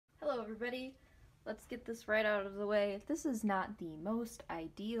Hello everybody! Let's get this right out of the way. This is not the most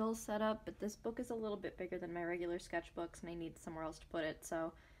ideal setup, but this book is a little bit bigger than my regular sketchbooks and I need somewhere else to put it,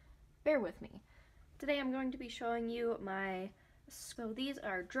 so bear with me. Today I'm going to be showing you so these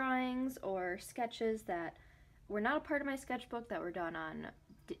are drawings or sketches that were not a part of my sketchbook, that were done on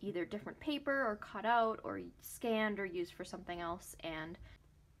either different paper or cut out or scanned or used for something else, and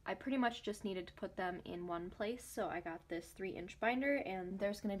I pretty much just needed to put them in one place, so I got this 3-inch binder, and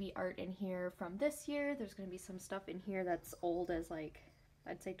there's going to be art in here from this year. There's going to be some stuff in here that's old as, like,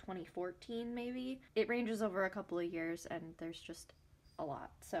 I'd say 2014 maybe. It ranges over a couple of years, and there's just a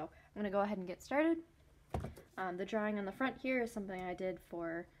lot. So I'm going to go ahead and get started. The drawing on the front here is something I did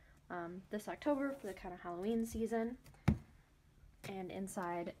for this October for the kind of Halloween season. And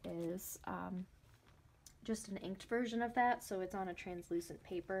inside is just an inked version of that, so it's on a translucent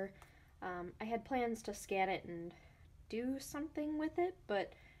paper. I had plans to scan it and do something with it,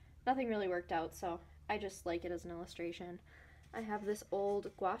 but nothing really worked out, so I just like it as an illustration. I have this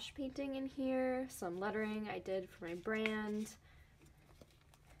old gouache painting in here, some lettering I did for my brand,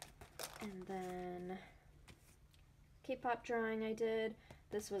 and then K-pop drawing I did.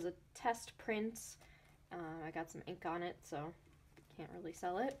 This was a test print. I got some ink on it, so can't really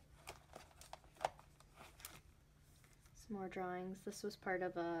sell it. More drawings. This was part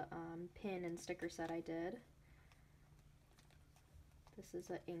of a pin and sticker set I did. This is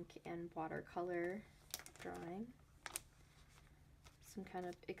an ink and watercolor drawing. Some kind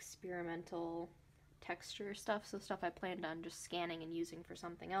of experimental texture stuff, so stuff I planned on just scanning and using for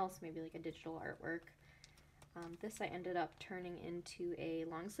something else, maybe like a digital artwork. This I ended up turning into a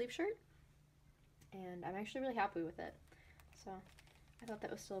long sleeve shirt, and I'm actually really happy with it. So I thought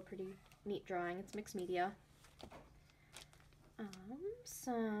that was still a pretty neat drawing. It's mixed media.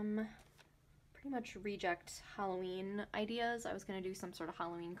 Some pretty much reject Halloween ideas. I was going to do some sort of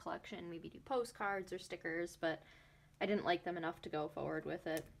Halloween collection, maybe do postcards or stickers, but I didn't like them enough to go forward with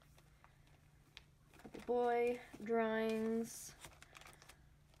it. Couple boy drawings.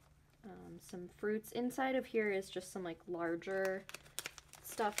 Some fruits. Inside of here is just some like larger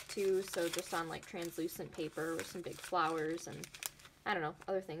stuff too, so just on like translucent paper with some big flowers and I don't know,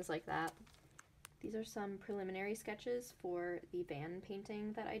 other things like that. These are some preliminary sketches for the van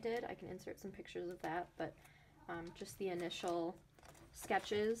painting that I did. I can insert some pictures of that, but just the initial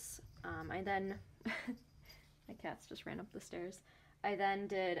sketches. I then, my cats just ran up the stairs. I then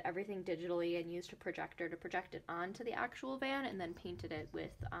did everything digitally and used a projector to project it onto the actual van and then painted it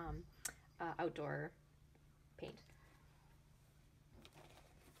with outdoor paint.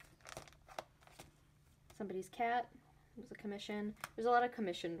 Somebody's cat. It was a commission. There's a lot of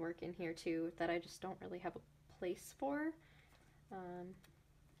commissioned work in here too that I just don't really have a place for.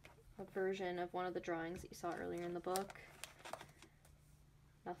 A version of one of the drawings that you saw earlier in the book.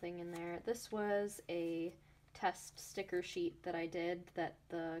 Nothing in there. This was a test sticker sheet that I did that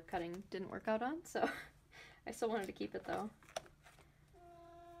the cutting didn't work out on, so I still wanted to keep it though.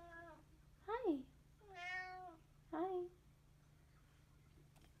 Hi. Hi.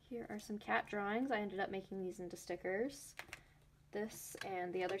 Here are some cat drawings. I ended up making these into stickers. This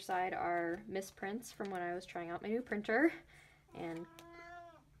and the other side are misprints from when I was trying out my new printer. And,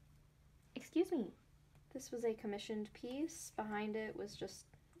 excuse me, this was a commissioned piece. Behind it was just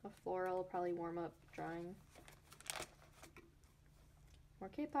a floral, probably warm-up drawing. More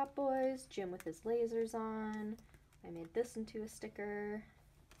K-pop boys, Jim with his lasers on. I made this into a sticker.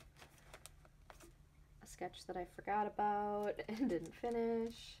 A sketch that I forgot about and didn't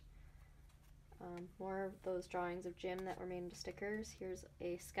finish. More of those drawings of Jim that were made into stickers. Here's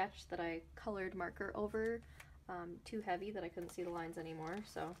a sketch that I colored marker over, too heavy that I couldn't see the lines anymore,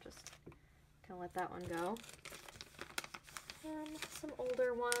 so just kind of let that one go. And some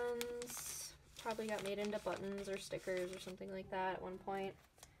older ones, probably got made into buttons or stickers or something like that at one point.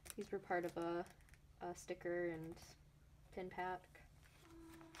 These were part of a sticker and pin pack.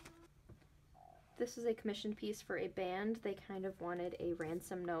 This is a commissioned piece for a band. They kind of wanted a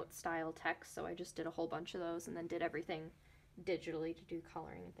ransom note style text, so I just did a whole bunch of those and then did everything digitally to do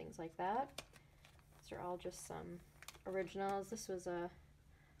coloring and things like that. These are all just some originals. This was a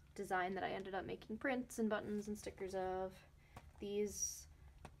design that I ended up making prints and buttons and stickers of. This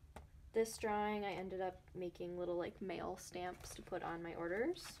drawing I ended up making little like mail stamps to put on my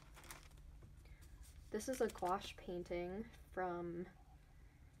orders. This is a gouache painting from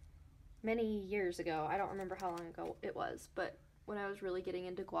many years ago. I don't remember how long ago it was, but when I was really getting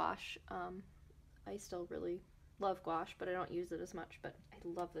into gouache, I still really love gouache, but I don't use it as much, but I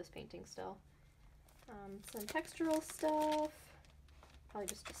love this painting still. Some textural stuff, probably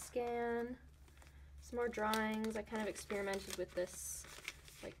just a scan. Some more drawings. I kind of experimented with this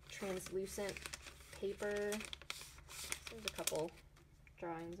like translucent paper. There's a couple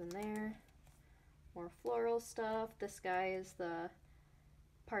drawings in there. More floral stuff. This guy is the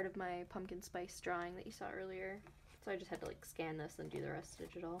part of my pumpkin spice drawing that you saw earlier. So I just had to like scan this and do the rest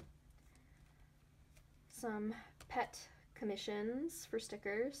digital. Some pet commissions for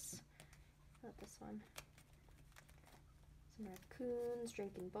stickers. Not this one. Some raccoons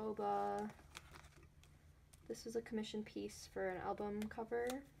drinking boba. This was a commission piece for an album cover.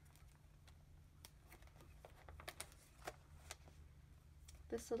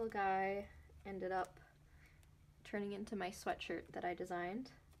 This little guy ended up turning into my sweatshirt that I designed,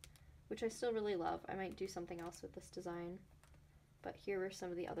 which I still really love. I might do something else with this design, but here were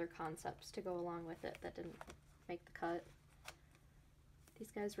some of the other concepts to go along with it that didn't make the cut.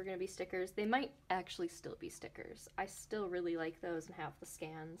 These guys were going to be stickers. They might actually still be stickers. I still really like those and have the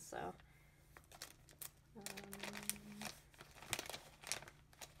scans, so.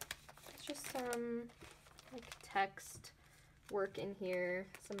 It's just some like text work in here,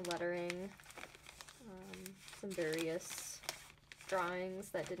 some lettering, some various drawings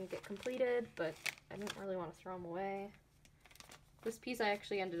that didn't get completed, but I didn't really want to throw them away. This piece I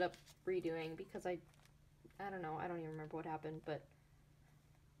actually ended up redoing because I don't know, I don't even remember what happened, but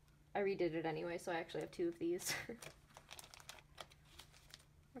I redid it anyway, so I actually have two of these.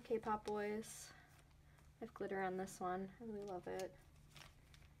 More K-pop boys. I have glitter on this one. I really love it.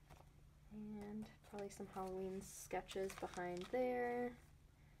 And probably some Halloween sketches behind there.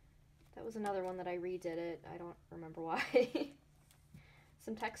 That was another one that I redid it. I don't remember why.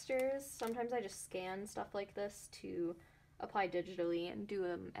 Some textures. Sometimes I just scan stuff like this to apply digitally and do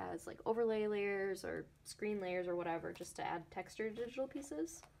them as like overlay layers or screen layers or whatever, just to add texture to digital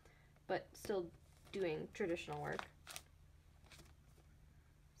pieces, but still doing traditional work.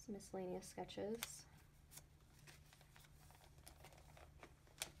 Some miscellaneous sketches.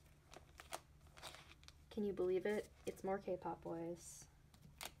 Can you believe it? It's more K-pop boys.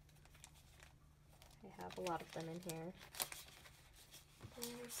 I have a lot of them in here.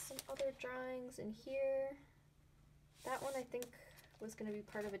 There's some other drawings in here. That one I think was going to be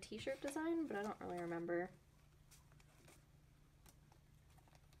part of a t-shirt design, but I don't really remember.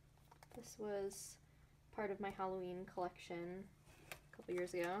 This was part of my Halloween collection a couple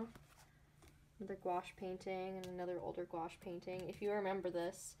years ago. Another gouache painting and another older gouache painting. If you remember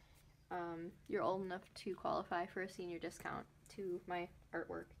this, you're old enough to qualify for a senior discount to my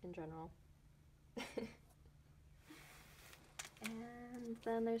artwork in general. And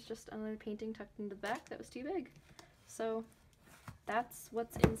then there's just another painting tucked into the back that was too big. So that's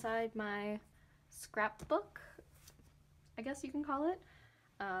what's inside my scrapbook, I guess you can call it,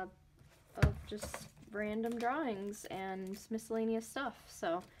 of just random drawings and miscellaneous stuff.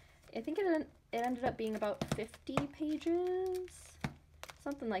 So I think it ended up being about 50 pages,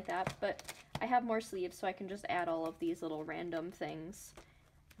 something like that, but I have more sleeves so I can just add all of these little random things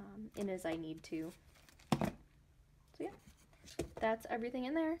in as I need to. So yeah, that's everything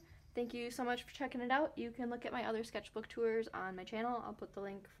in there. Thank you so much for checking it out. You can look at my other sketchbook tours on my channel. I'll put the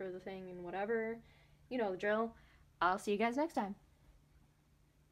link for the thing and whatever. You know the drill. I'll see you guys next time.